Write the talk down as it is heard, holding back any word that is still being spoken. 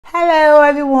Hello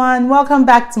everyone, welcome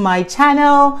back to my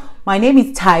channel. My name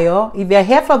is Tayo. If you're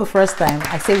here for the first time,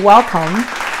 I say welcome.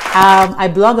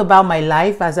 I blog about my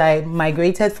life as I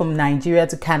migrated from Nigeria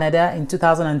to Canada in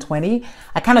 2020.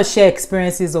 I kind of share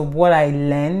experiences of what I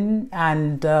learned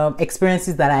and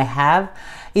experiences that I have.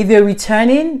 If you're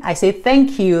returning, I say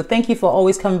thank you. Thank you for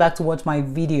always coming back to watch my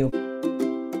video.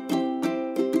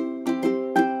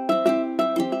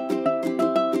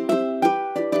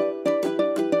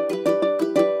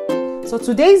 So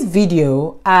today's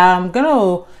video, I'm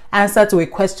gonna answer to a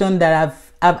question that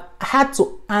I've had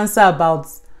to answer about,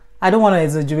 I don't want to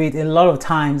exaggerate, a lot of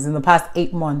times in the past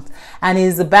 8 months, and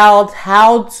it's about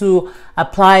how to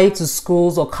apply to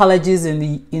schools or colleges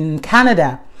in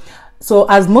Canada. So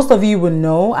as most of you will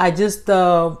know, I just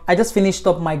finished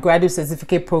up my graduate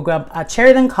certificate program at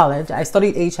Sheridan College. I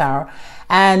studied HR,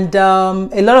 and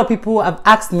a lot of people have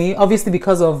asked me, obviously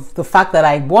because of the fact that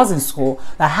I was in school,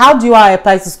 that how do I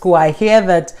apply to school? I hear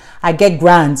that I get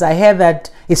grants, I hear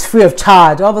that it's free of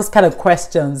charge, all those kind of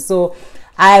questions. So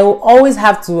I always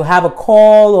have to have a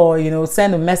call or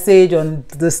send a message on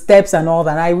the steps and all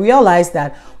that. I realized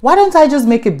that why don't I just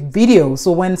make a video?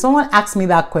 So when someone asks me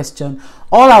that question,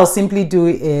 all I'll simply do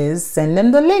is send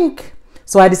them the link.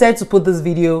 So I decided to put this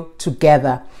video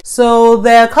together. So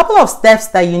there are a couple of steps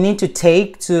that you need to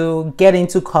take to get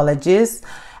into colleges,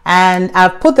 and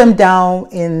I've put them down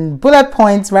in bullet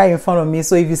points right in front of me.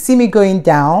 So if you see me going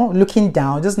down, looking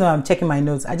down, just know I'm checking my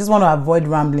notes. I just want to avoid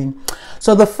rambling.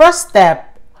 So the first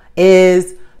step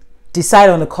is decide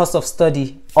on the course of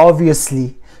study,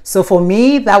 obviously. So for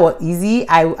me, that was easy.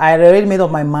 I had already made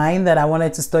up my mind that I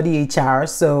wanted to study HR.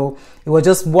 So it was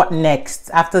just what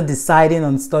next after deciding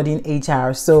on studying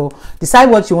HR. So decide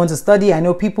what you want to study. I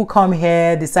know people come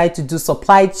here, decide to do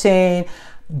supply chain,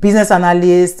 business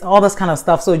analyst, all this kind of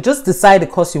stuff. So just decide the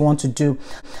course you want to do.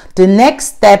 The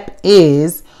next step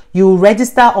is you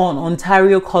register on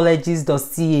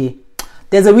ontariocolleges.ca.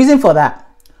 There's a reason for that.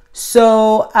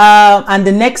 So and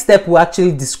the next step will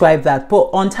actually describe that.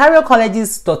 But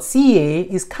ontariocolleges.ca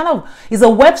is a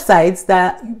website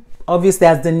that, obviously,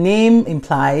 as the name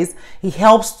implies, it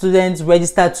helps students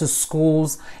register to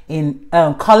schools in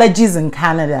colleges in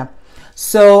Canada.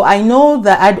 So I know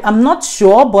that I'm not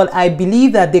sure, but I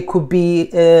believe that there could be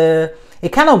a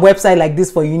kind of website like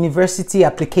this for university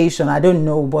application. I don't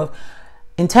know, but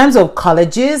in terms of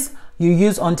colleges, you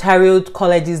use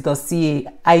ontariocolleges.ca.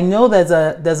 I know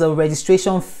there's a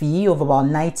registration fee of about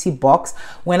 $90.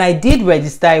 When I did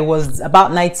register, it was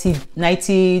about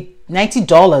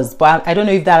 $90, but I don't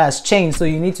know if that has changed. So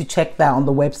you need to check that on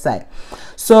the website.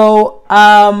 So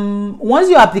once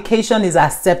your application is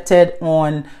accepted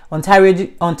on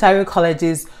Ontario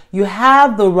Colleges, you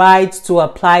have the right to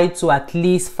apply to at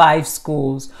least 5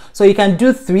 schools. So you can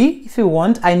do 3 if you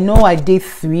want. I know I did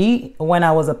 3 when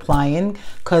I was applying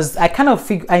because I kind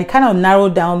of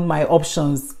narrowed down my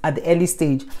options at the early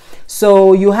stage.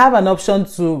 So you have an option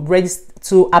to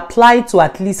apply to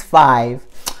at least 5.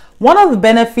 One of the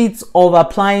benefits of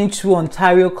applying to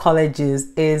Ontario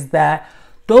Colleges is that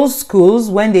those schools,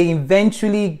 when they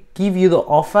eventually give you the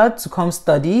offer to come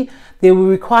study, they will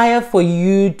require for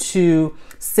you to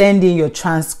send in your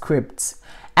transcript.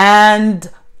 And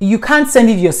you can't send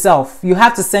it yourself. You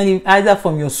have to send it either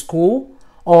from your school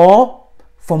or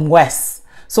from WES.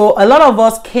 So a lot of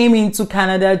us came into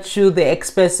Canada through the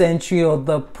express entry or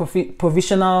the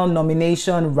provisional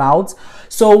nomination route.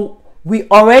 So we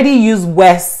already use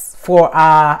WES for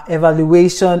our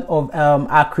evaluation of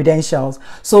our credentials.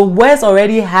 So WES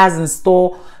already has in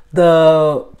store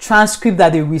the transcript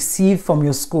that they receive from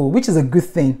your school, which is a good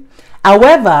thing.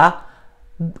 However,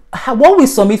 what we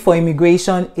submit for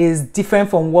immigration is different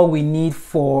from what we need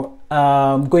for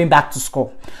going back to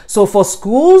school. So for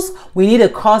schools, we need a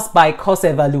course-by-course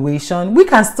evaluation. We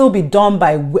can still be done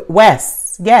by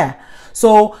WES, yeah.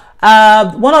 So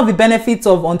one of the benefits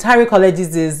of Ontario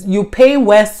Colleges is you pay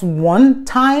WES one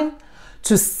time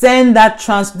to send that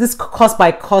this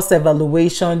course-by-course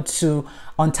evaluation to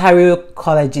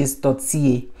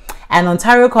ontariocolleges.ca, and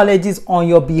Ontario Colleges on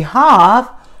your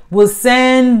behalf will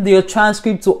send your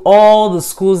transcript to all the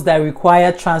schools that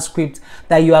require transcript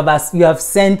that you have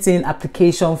sent in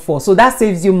application for. So that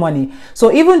saves you money.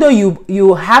 So even though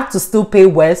you have to still pay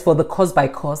WES for the course by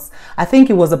course, I think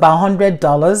it was about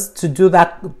 $100 to do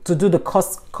the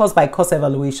course by course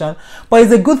evaluation. But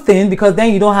it's a good thing because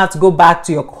then you don't have to go back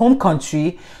to your home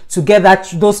country to get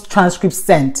those transcripts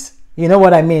sent. You know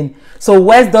what I mean? So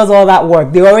WES does all that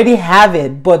work. They already have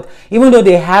it, but even though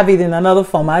they have it in another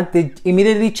format, they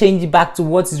immediately change it back to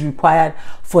what is required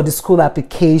for the school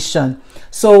application.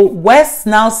 So WES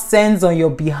now sends on your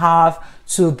behalf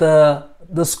to the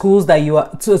the schools that you are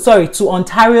to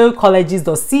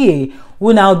ontariocolleges.ca,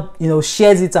 who now, you know,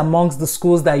 shares it amongst the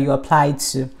schools that you applied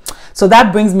to. So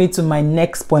that brings me to my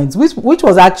next point, which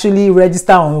was actually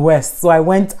register on West. So I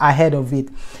went ahead of it.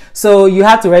 So you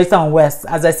have to register on West.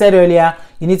 As I said earlier,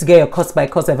 you need to get your cost by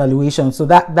cost evaluation. So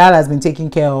that has been taken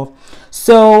care of.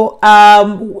 So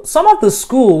some of the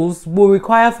schools will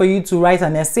require for you to write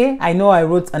an essay. I know I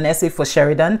wrote an essay for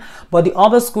Sheridan, but the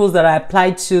other schools that I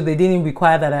applied to, they didn't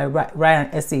require that I write an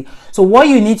essay. So what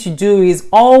you need to do is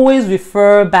always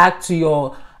refer back to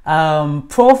your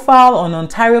profile on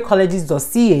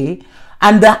ontariocolleges.ca,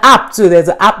 and the app too. There's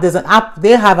an app.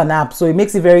 They have an app, so it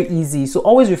makes it very easy. So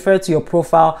always refer to your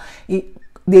profile. They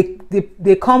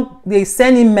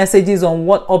send in messages on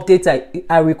what updates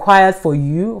are required for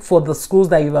you for the schools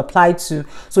that you've applied to.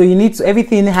 So you need to,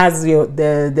 everything has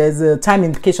there's a time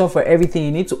indication for everything.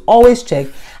 You need to always check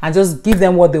and just give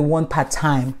them what they want per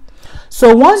time.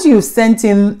 So once you've sent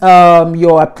in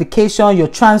your application, your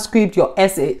transcript, your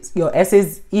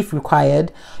essays if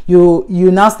required, you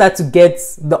now start to get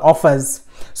the offers.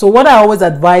 So what I always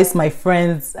advise my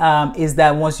friends is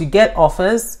that once you get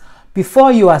offers,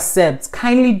 before you accept,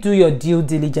 kindly do your due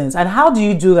diligence. And how do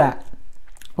you do that?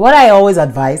 What I always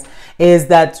advise is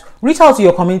that reach out to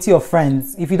your community of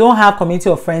friends. If you don't have community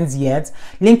of friends yet,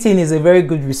 LinkedIn is a very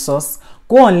good resource.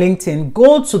 Go on LinkedIn,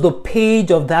 go to the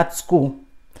page of that school.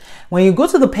 When you go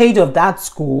to the page of that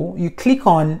school, you click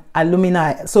on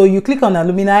alumni. So you click on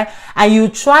alumni and you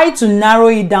try to narrow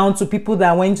it down to people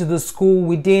that went to the school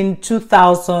within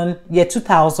 2000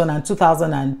 and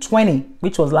 2020,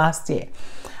 which was last year.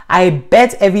 I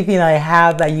bet everything I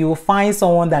have that you will find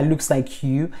someone that looks like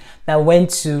you that went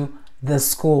to the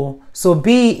school. So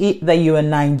be it that you're a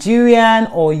Nigerian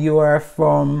or you are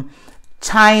from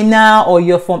China or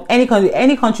you're from any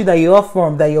country that you're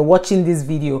from, that you're watching this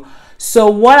video. So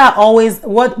what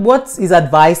is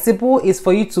advisable is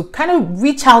for you to kind of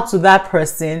reach out to that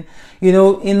person, you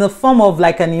know, in the form of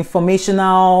like an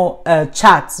informational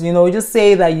chat. You know, just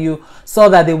say that you saw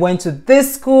that they went to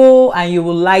this school and you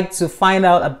would like to find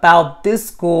out about this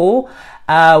school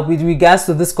with regards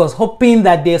to this course, hoping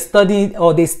that they studied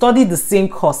the same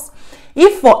course.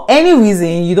 If for any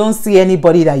reason you don't see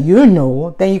anybody that you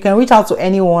know, then you can reach out to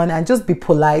anyone and just be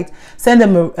polite. Send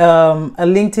them a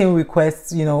LinkedIn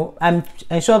request, you know, and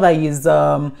ensure that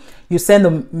you send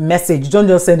a message. Don't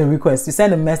just send a request. You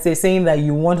send a message saying that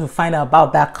you want to find out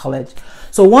about that college.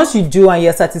 So once you do and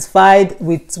you're satisfied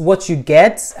with what you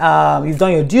get, you've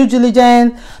done your due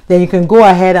diligence, then you can go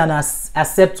ahead and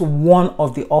accept one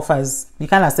of the offers. You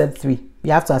can't accept 3.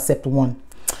 You have to accept 1.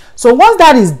 So once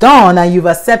that is done and you've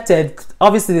accepted,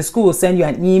 obviously the school will send you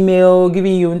an email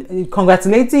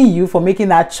congratulating you for making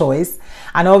that choice,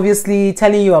 and obviously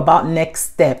telling you about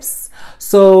next steps.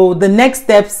 So the next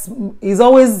steps is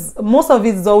always, most of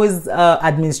it is always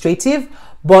administrative,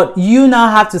 but you now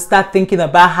have to start thinking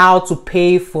about how to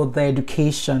pay for the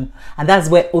education, and that's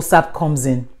where OSAP comes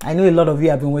in. I know a lot of you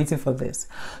have been waiting for this.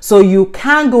 So you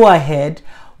can go ahead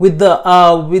with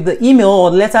the email or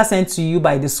letter sent to you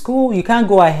by the school. You can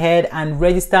go ahead and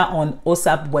register on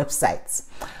OSAP websites.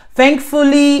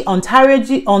 Thankfully,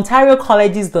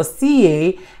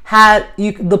 ontariocolleges.ca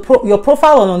your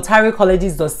profile on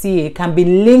ontariocolleges.ca can be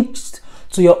linked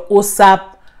to your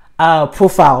OSAP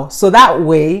profile. So that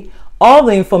way, all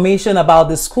the information about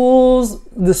the school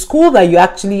that you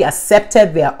actually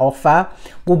accepted their offer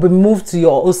will be moved to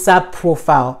your OSAP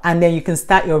profile, and then you can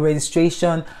start your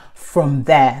registration from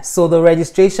there. So the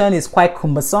registration is quite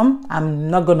cumbersome, I'm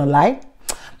not gonna lie,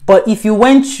 but if you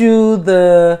went through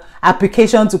the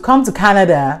application to come to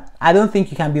Canada, I don't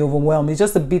think you can be overwhelmed. It's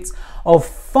just a bit of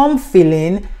form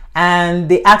filling, and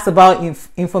they ask about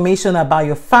information about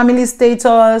your family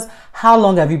status, how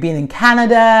long have you been in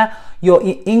Canada, your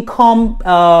income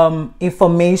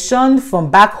information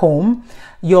from back home,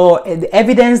 the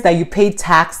evidence that you paid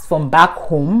tax from back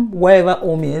home, wherever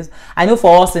home is. I know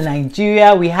for us in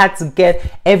Nigeria, we had to get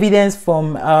evidence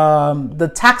from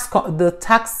the tax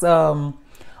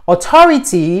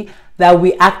authority that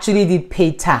we actually did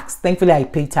pay tax. Thankfully, I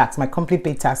paid tax. My company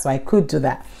paid tax, so I could do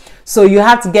that. So you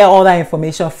have to get all that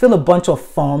information, fill a bunch of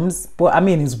forms, but I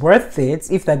mean, it's worth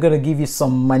it if they're going to give you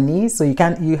some money. So you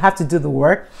have to do the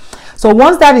work. So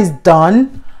once that is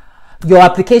done, your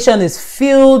application is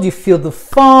filled, you fill the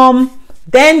form,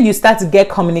 then you start to get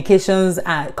communication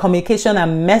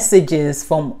and messages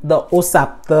from the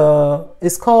OSAP.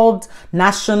 It's called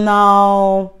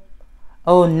National,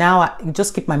 oh, now I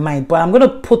just keep my mind, but I'm going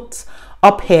to put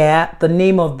up here the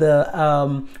name of the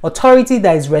authority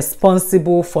that is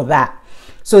responsible for that.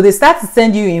 So they start to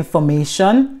send you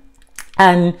information,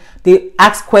 and they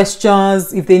ask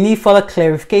questions. If they need further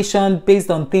clarification based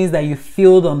on things that you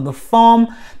filled on the form,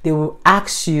 they will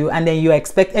ask you, and then you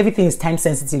expect, everything is time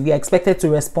sensitive, you're expected to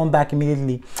respond back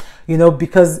immediately, you know,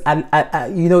 because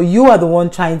you know, you are the one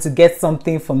trying to get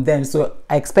something from them, so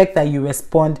I expect that you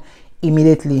respond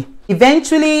immediately.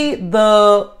 Eventually,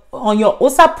 on your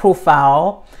OSAP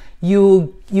profile,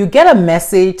 you get a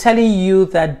message telling you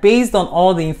that based on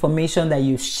all the information that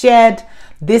you shared,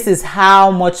 this is how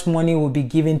much money will be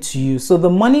given to you. So the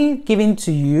money given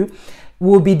to you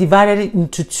will be divided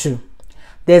into two.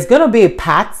 There's going to be a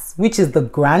part, which is the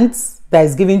grant that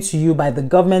is given to you by the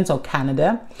government of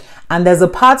Canada, and there's a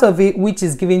part of it which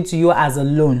is given to you as a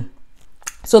loan.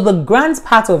 So the grant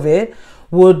part of it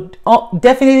would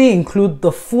definitely include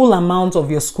the full amount of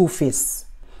your school fees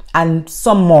and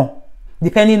some more,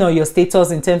 depending on your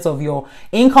status in terms of your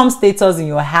income status in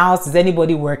your house. Is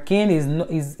anybody working?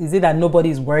 Is it that nobody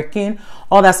is working?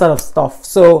 All that sort of stuff.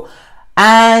 So,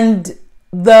 and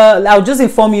I'll just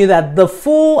inform you that the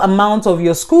full amount of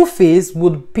your school fees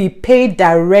would be paid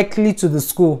directly to the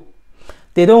school.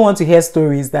 They don't want to hear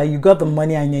stories that you got the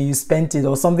money and then you spent it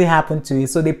or something happened to it.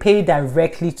 So they pay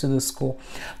directly to the school.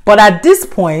 But at this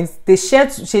point, they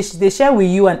share with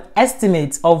you an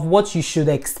estimate of what you should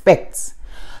expect.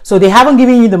 So they haven't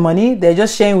given you the money, they're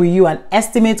just sharing with you an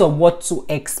estimate of what to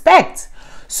expect.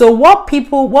 So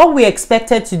what we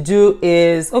expected to do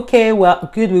is, okay, well,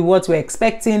 good with what we're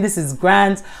expecting. This is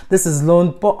grant, this is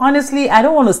loan. But honestly, I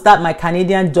don't want to start my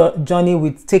Canadian journey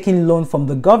with taking loan from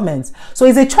the government. So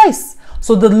it's a choice.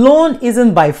 So the loan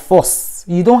isn't by force.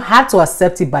 You don't have to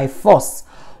accept it by force.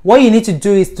 What you need to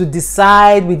do is to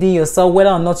decide within yourself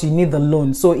whether or not you need the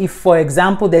loan. So if, for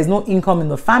example, there's no income in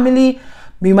the family,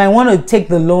 you might want to take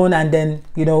the loan and then,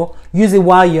 you know, use it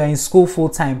while you're in school full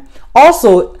time.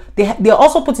 Also, they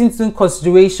also put into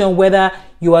consideration whether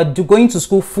you are going to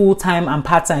school full time and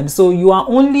part time. So you are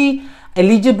only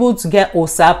eligible to get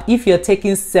OSAP if you're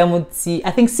taking 60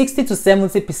 to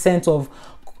 70% of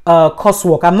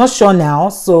coursework. I'm not sure now,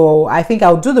 so I think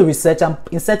I'll do the research and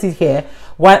insert it here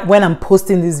when I'm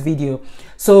posting this video.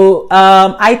 So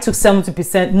I took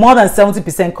 70%, more than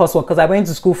 70% coursework, because I went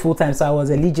to school full time, so I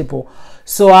was eligible.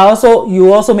 So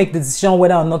you also make the decision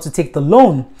whether or not to take the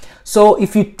loan. So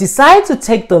if you decide to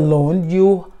take the loan,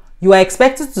 you are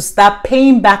expected to start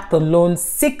paying back the loan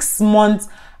 6 months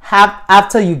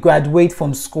after you graduate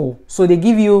from school. So they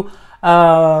give you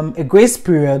a grace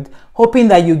period, hoping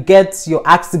that you get your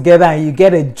acts together and you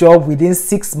get a job within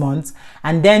 6 months,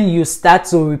 and then you start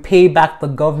to repay back the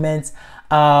government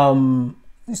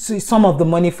some of the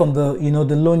money from the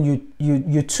the loan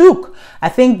you took. I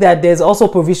think that there's also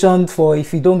provision for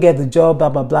if you don't get the job, blah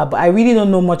blah blah, but I really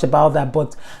don't know much about that.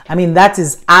 But I mean, that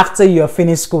is after you're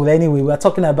finished school anyway. We're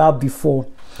talking about before.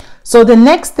 So the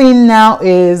next thing now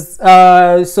is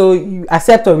so you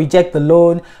accept or reject the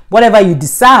loan, whatever you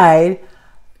decide.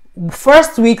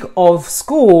 First week of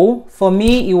school for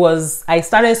me, I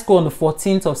started school on the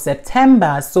 14th of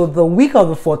September. So the week of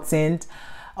the 14th,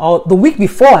 or the week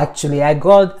before actually, I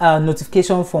got a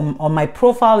notification on my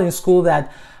profile in school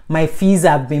that my fees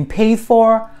have been paid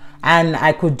for, and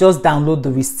I could just download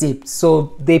the receipt.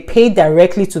 So they paid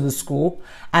directly to the school,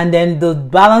 and then the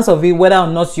balance of it, whether or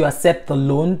not you accept the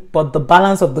loan, but the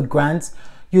balance of the grant,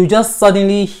 you just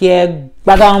suddenly hear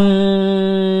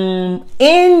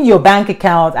in your bank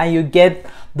account, and you get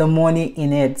the money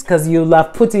in it, because you'll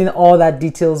have put in all that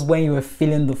details when you were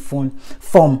filling the form.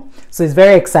 So it's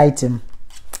very exciting.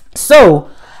 So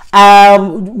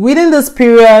within this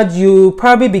period, you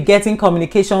probably be getting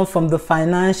communication from the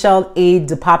financial aid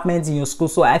department in your school.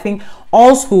 So I think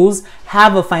all schools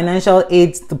have a financial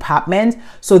aid department.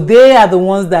 So they are the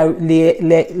ones that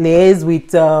liaise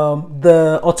with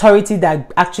the authority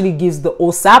that actually gives the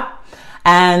OSAP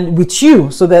and with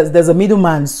you. So there's a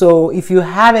middleman. So if you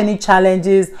have any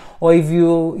challenges, or if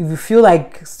you feel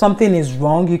like something is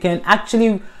wrong, you can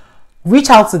actually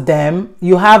reach out to them.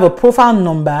 You have a profile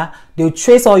number, they'll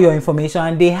trace all your information,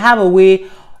 and they can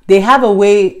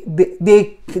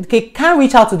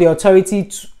reach out to the authority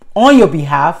on your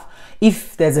behalf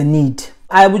if there's a need.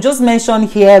 I would just mention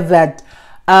here that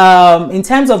in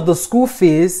terms of the school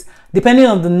fees, depending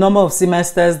on the number of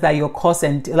semesters that your course,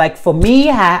 and like for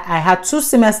me, I had 2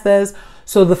 semesters.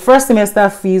 So the first semester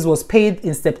fees was paid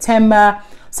in September,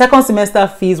 second semester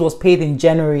fees was paid in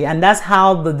January, and that's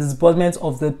how the disbursement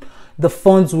of the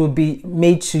funds will be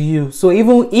made to you. So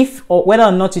even if, or whether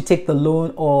or not you take the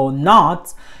loan or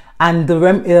not, and the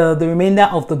remainder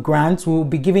of the grant will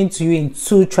be given to you in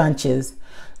 2 tranches,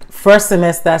 first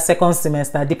semester, second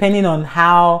semester, depending on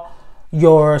how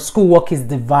your schoolwork is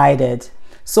divided.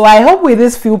 So I hope with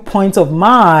these few points of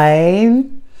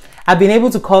mine, I've been able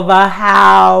to cover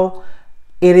how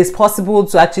it is possible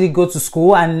to actually go to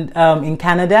school and in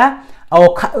Canada,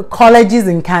 or colleges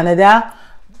in Canada,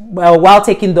 while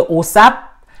taking the OSAP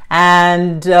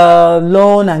and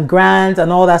loan and grant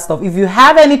and all that stuff. If you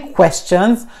have any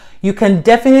questions, you can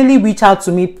definitely reach out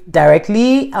to me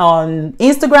directly on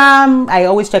Instagram. I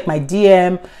always check my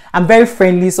DM. I'm very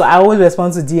friendly, so I always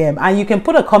respond to DM. And you can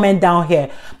put a comment down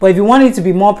here. But if you want it to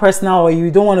be more personal, or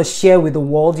you don't want to share with the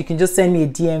world, you can just send me a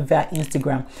DM via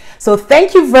Instagram. So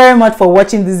thank you very much for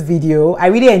watching this video. I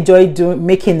really enjoyed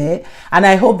making it, and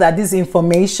I hope that this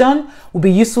information will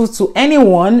be useful to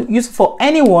anyone, useful for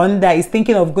anyone that is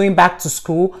thinking of going back to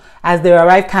school as they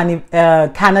arrive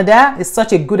Canada. It's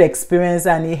such a good experience,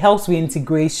 and it helps with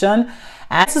integration.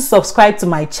 And to subscribe to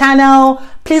my channel,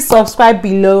 please subscribe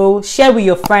below, share with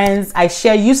your friends. I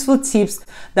share useful tips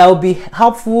that will be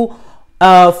helpful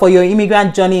for your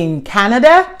immigrant journey in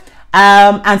Canada.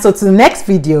 And so to the next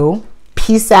video,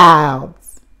 peace out.